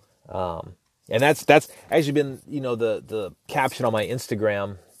know. And that's actually been, the caption on my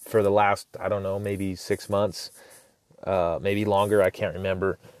Instagram for the last, I don't know, maybe 6 months, maybe longer, I can't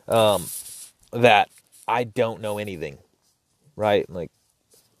remember, that I don't know anything, right? Like,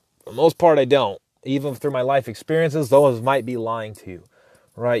 for the most part, I don't. Even through my life experiences, those might be lying to you,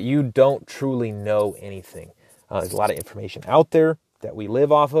 right? You don't truly know anything. There's a lot of information out there that we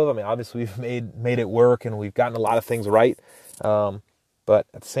live off of. Obviously, we've made it work, and we've gotten a lot of things right. But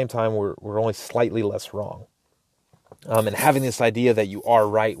at the same time, we're only slightly less wrong. And having this idea that you are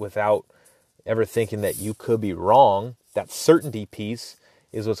right without ever thinking that you could be wrong, that certainty piece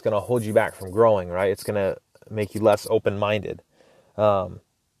is what's going to hold you back from growing, right? It's going to make you less open-minded.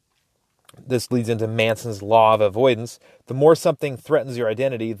 This leads into Manson's law of avoidance. The more something threatens your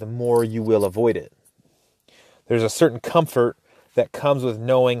identity, the more you will avoid it. There's a certain comfort that comes with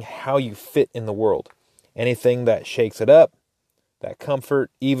knowing how you fit in the world. Anything that shakes it up, that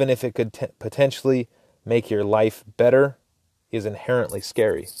comfort, even if it could potentially make your life better, is inherently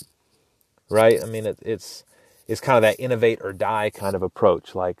scary, right? It's kind of that innovate or die kind of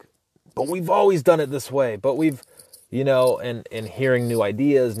approach. Like, but we've always done it this way. But we've, and hearing new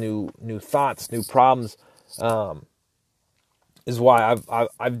ideas, new thoughts, new problems, is why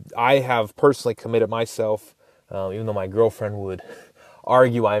I have personally committed myself, even though my girlfriend would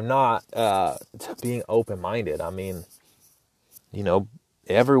argue I'm not, to being open-minded.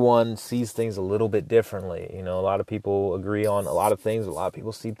 Everyone sees things a little bit differently. A lot of people agree on a lot of things. A lot of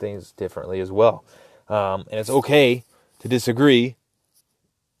people see things differently as well. And it's okay to disagree,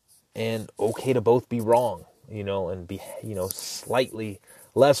 and okay to both be wrong, and be, slightly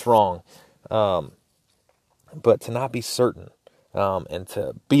less wrong. But to not be certain. and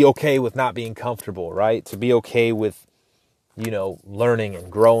to be okay with not being comfortable, right? To be okay with, learning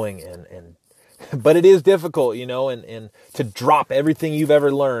and growing but it is difficult, and to drop everything you've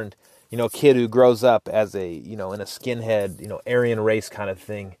ever learned, a kid who grows up as a, in a skinhead, Aryan race kind of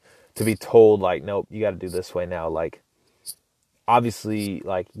thing, to be told like, nope, you got to do this way now. Like, obviously,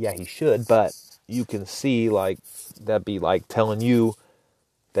 like, yeah, he should, but you can see like that'd be like telling you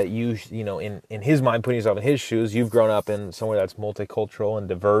that in his mind, putting yourself in his shoes, you've grown up in somewhere that's multicultural and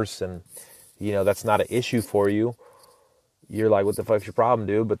diverse, and, that's not an issue for you. You're like, what the fuck's your problem,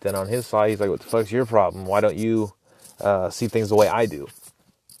 dude? But then on his side, he's like, what the fuck's your problem? Why don't you see things the way I do?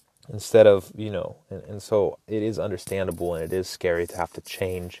 Instead of, and so it is understandable, and it is scary to have to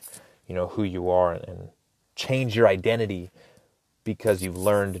change, who you are, and change your identity because you've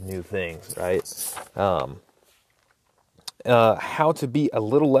learned new things, right? How to be a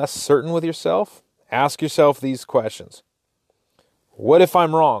little less certain with yourself. Ask yourself these questions. What if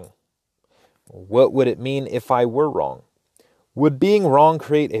I'm wrong? What would it mean if I were wrong? Would being wrong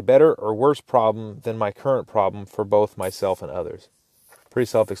create a better or worse problem than my current problem for both myself and others? Pretty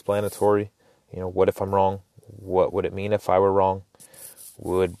self-explanatory. What if I'm wrong? What would it mean if I were wrong?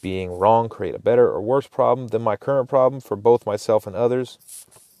 Would being wrong create a better or worse problem than my current problem for both myself and others?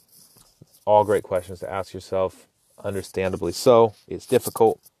 All great questions to ask yourself. Understandably so. It's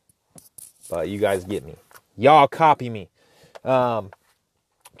difficult, but you guys get me. Y'all copy me.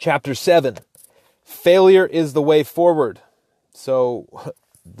 Chapter 7. Failure is the way forward. So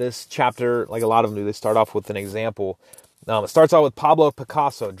this chapter, like a lot of them do, they start off with an example. It starts out with Pablo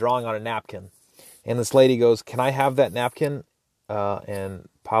Picasso drawing on a napkin. And this lady goes, can I have that napkin? And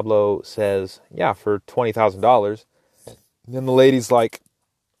Pablo says, yeah, for $20,000. Then the lady's like,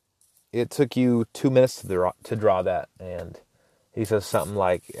 it took you 2 minutes to draw that. And he says something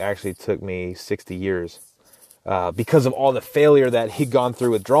like, it actually took me 60 years. Because of all the failure that he'd gone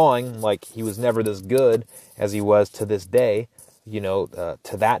through with drawing, like he was never this good as he was to this day, to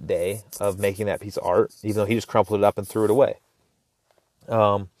that day of making that piece of art, even though he just crumpled it up and threw it away.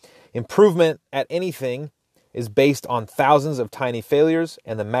 Improvement at anything is based on thousands of tiny failures,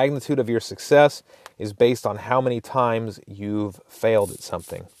 and the magnitude of your success is based on how many times you've failed at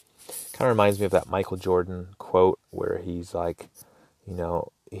something. Kind of reminds me of that Michael Jordan quote where he's like,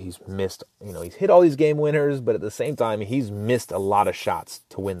 he's missed, he's hit all these game winners, but at the same time, he's missed a lot of shots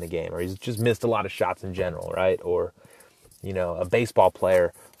to win the game, or he's just missed a lot of shots in general, right? Or, a baseball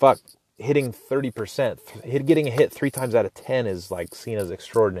player, hitting 30%, getting a hit 3 times out of 10 is like seen as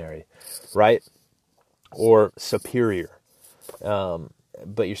extraordinary, right? Or superior.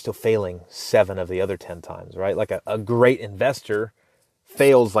 But you're still failing 7 of the other 10 times, right? Like a great investor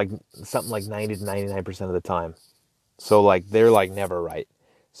fails like something like 90 to 99% of the time. So like they're like never right.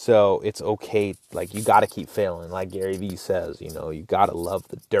 So it's okay. Like you got to keep failing. Like Gary Vee says, you got to love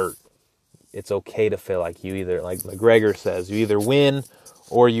the dirt. It's okay to feel like you either, like McGregor says, you either win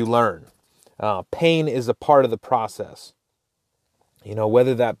or you learn. Pain is a part of the process.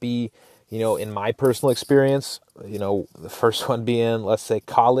 Whether that be, in my personal experience, the first one being, let's say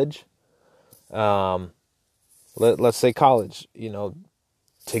college. Let's say college,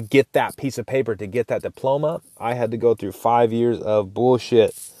 to get that piece of paper, to get that diploma, I had to go through 5 years of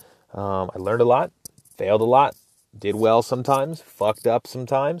bullshit. I learned a lot, failed a lot, did well sometimes, fucked up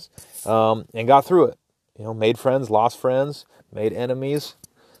sometimes, and got through it. Made friends, lost friends, made enemies,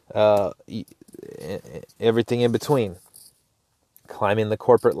 everything in between. Climbing the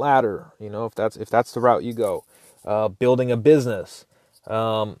corporate ladder, if that's the route you go. Building a business.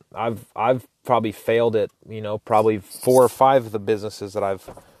 I've probably failed at, probably 4 or 5 of the businesses that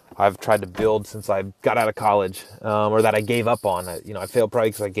I've tried to build since I got out of college, or that I gave up on. I failed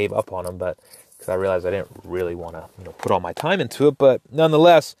probably because I gave up on them, but because I realized I didn't really want to, put all my time into it. But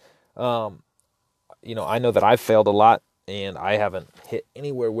nonetheless, I know that I've failed a lot, and I haven't hit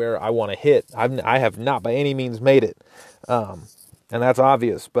anywhere where I want to hit. I have not by any means made it, and that's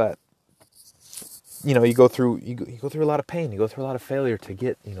obvious. But you go through a lot of pain, you go through a lot of failure to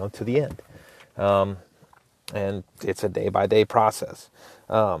get to the end, and it's a day by day process.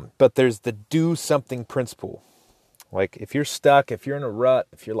 But there's the do something principle. Like if you're stuck, if you're in a rut,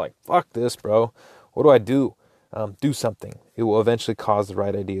 if you're like, fuck this, bro, what do I do? Do something. It will eventually cause the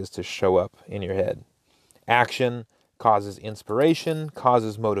right ideas to show up in your head. Action causes inspiration,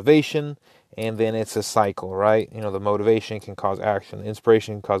 causes motivation, and then it's a cycle, right? The motivation can cause action,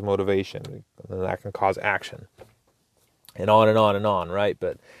 inspiration can cause motivation, and that can cause action, and on and on and on, right?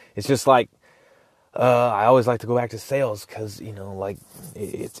 But it's just like, I always like to go back to sales because, like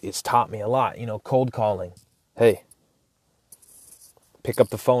it's taught me a lot, cold calling. Hey, pick up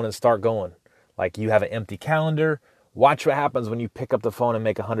the phone and start going. Like you have an empty calendar Watch what happens when you pick up the phone and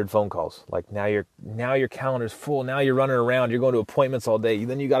make 100 phone calls. Like now your calendar's full. Now you're running around. You're going to appointments all day.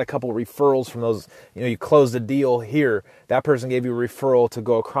 Then you got a couple of referrals from those. You closed a deal here. That person gave you a referral to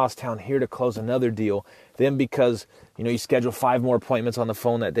go across town here to close another deal. Then because you schedule 5 more appointments on the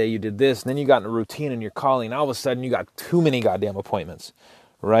phone that day, you did this. And then you got in a routine and you're calling. And all of a sudden you got too many goddamn appointments,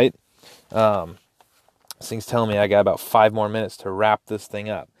 right? This thing's telling me I got about 5 more minutes to wrap this thing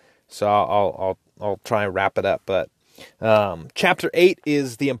up. So I'll try and wrap it up, but. Chapter 8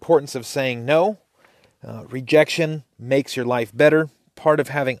 is the importance of saying no. Rejection makes your life better. Part of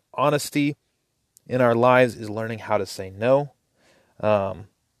having honesty in our lives is learning how to say no. And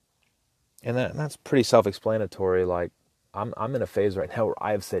that's pretty self-explanatory. Like I'm in a phase right now where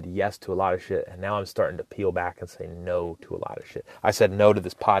I've said yes to a lot of shit, and now I'm starting to peel back and say no to a lot of shit. I said no to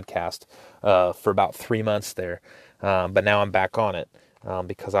this podcast for about 3 months there, but now I'm back on it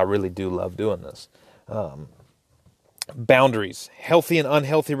because I really do love doing this. Boundaries, healthy and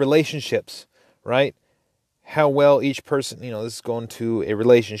unhealthy relationships, right? How well each person, this is going to a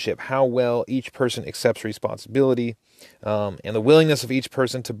relationship, how well each person accepts responsibility, and the willingness of each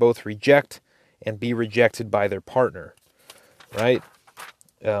person to both reject and be rejected by their partner, right?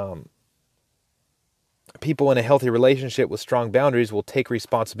 People in a healthy relationship with strong boundaries will take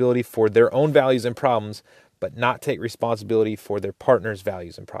responsibility for their own values and problems, but not take responsibility for their partner's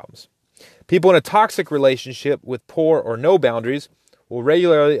values and problems. People in a toxic relationship with poor or no boundaries will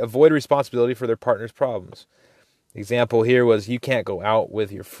regularly avoid responsibility for their partner's problems. The example here was, you can't go out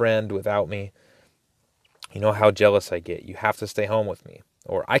with your friend without me. You know how jealous I get. You have to stay home with me.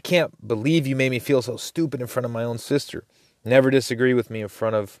 Or, I can't believe you made me feel so stupid in front of my own sister. Never disagree with me in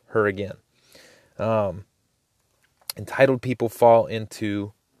front of her again. Entitled people fall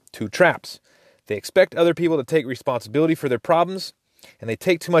into 2 traps. They expect other people to take responsibility for their problems, and they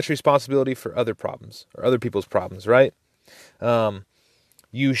take too much responsibility for other problems, or other people's problems, right? Manson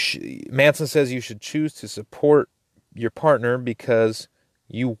says you should choose to support your partner because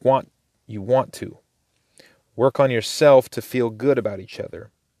you want to. Work on yourself to feel good about each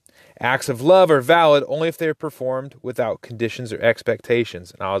other. Acts of love are valid only if they are performed without conditions or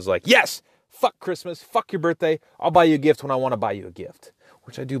expectations. And I was like, yes, fuck Christmas, fuck your birthday. I'll buy you a gift when I want to buy you a gift,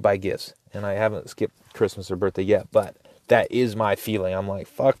 which I do buy gifts, and I haven't skipped Christmas or birthday yet, but that is my feeling. I'm like,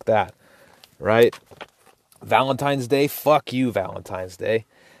 fuck that, right? Valentine's Day, fuck you, Valentine's Day.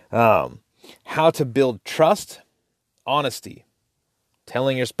 How to build trust, honesty,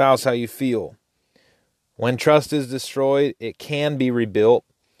 telling your spouse how you feel. When trust is destroyed, it can be rebuilt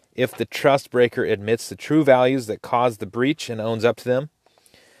if the trust breaker admits the true values that caused the breach and owns up to them,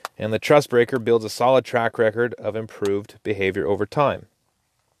 and the trust breaker builds a solid track record of improved behavior over time.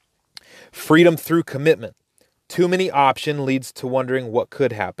 Freedom through commitment. Too many options leads to wondering what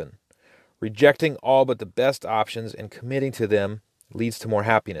could happen. Rejecting all but the best options and committing to them leads to more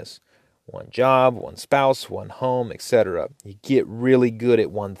happiness. One job, one spouse, one home, etc. You get really good at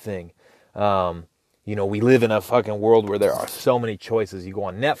one thing. We live in a fucking world where there are so many choices. You go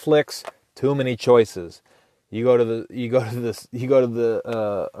on Netflix, too many choices. You want to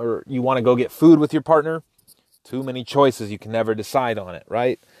go get food with your partner, too many choices. You can never decide on it,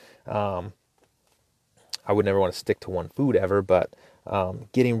 right? I would never want to stick to one food ever, but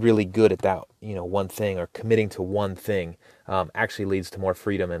getting really good at that, one thing, or committing to one thing actually leads to more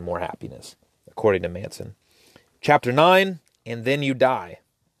freedom and more happiness, according to Manson. Chapter 9, and then you die.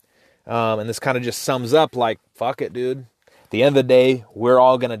 And this kind of just sums up like, fuck it, dude. At the end of the day, we're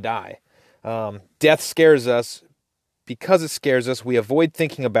all going to die. Death scares us. Because it scares us, we avoid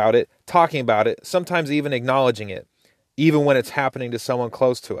thinking about it, talking about it, sometimes even acknowledging it, even when it's happening to someone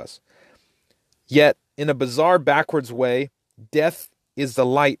close to us. Yet, in a bizarre, backwards way, death is the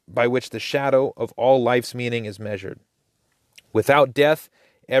light by which the shadow of all life's meaning is measured. Without death,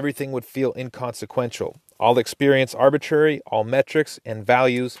 everything would feel inconsequential. All experience arbitrary, all metrics and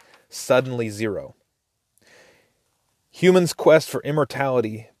values suddenly zero. Humans' quest for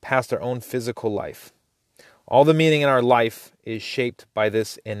immortality past our own physical life. All the meaning in our life is shaped by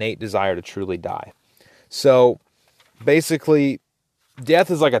this innate desire to truly die. So, basically,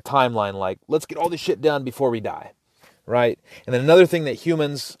 death is like a timeline, like, let's get all this shit done before we die, right? And then another thing that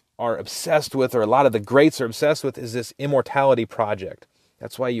humans are obsessed with, or a lot of the greats are obsessed with, is this immortality project.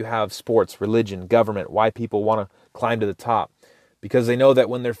 That's why you have sports, religion, government, why people want to climb to the top. Because they know that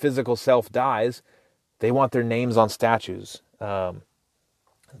when their physical self dies, they want their names on statues.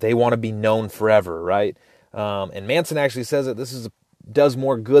 They want to be known forever, right? And Manson actually says that this does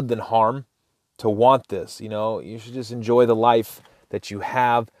more good than harm to want this. You should just enjoy the life that you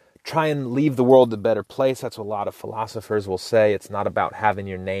have. Try and leave the world a better place. That's what a lot of philosophers will say. It's not about having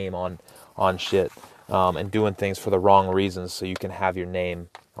your name on shit. and doing things for the wrong reasons so you can have your name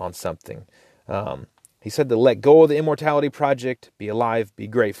on something. He said to let go of the immortality project, be alive, be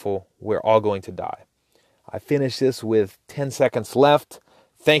grateful. We're all going to die. I finished this with 10 seconds left.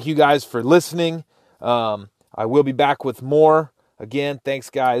 Thank you guys for listening. I will be back with more. Again, thanks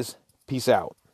guys. Peace out.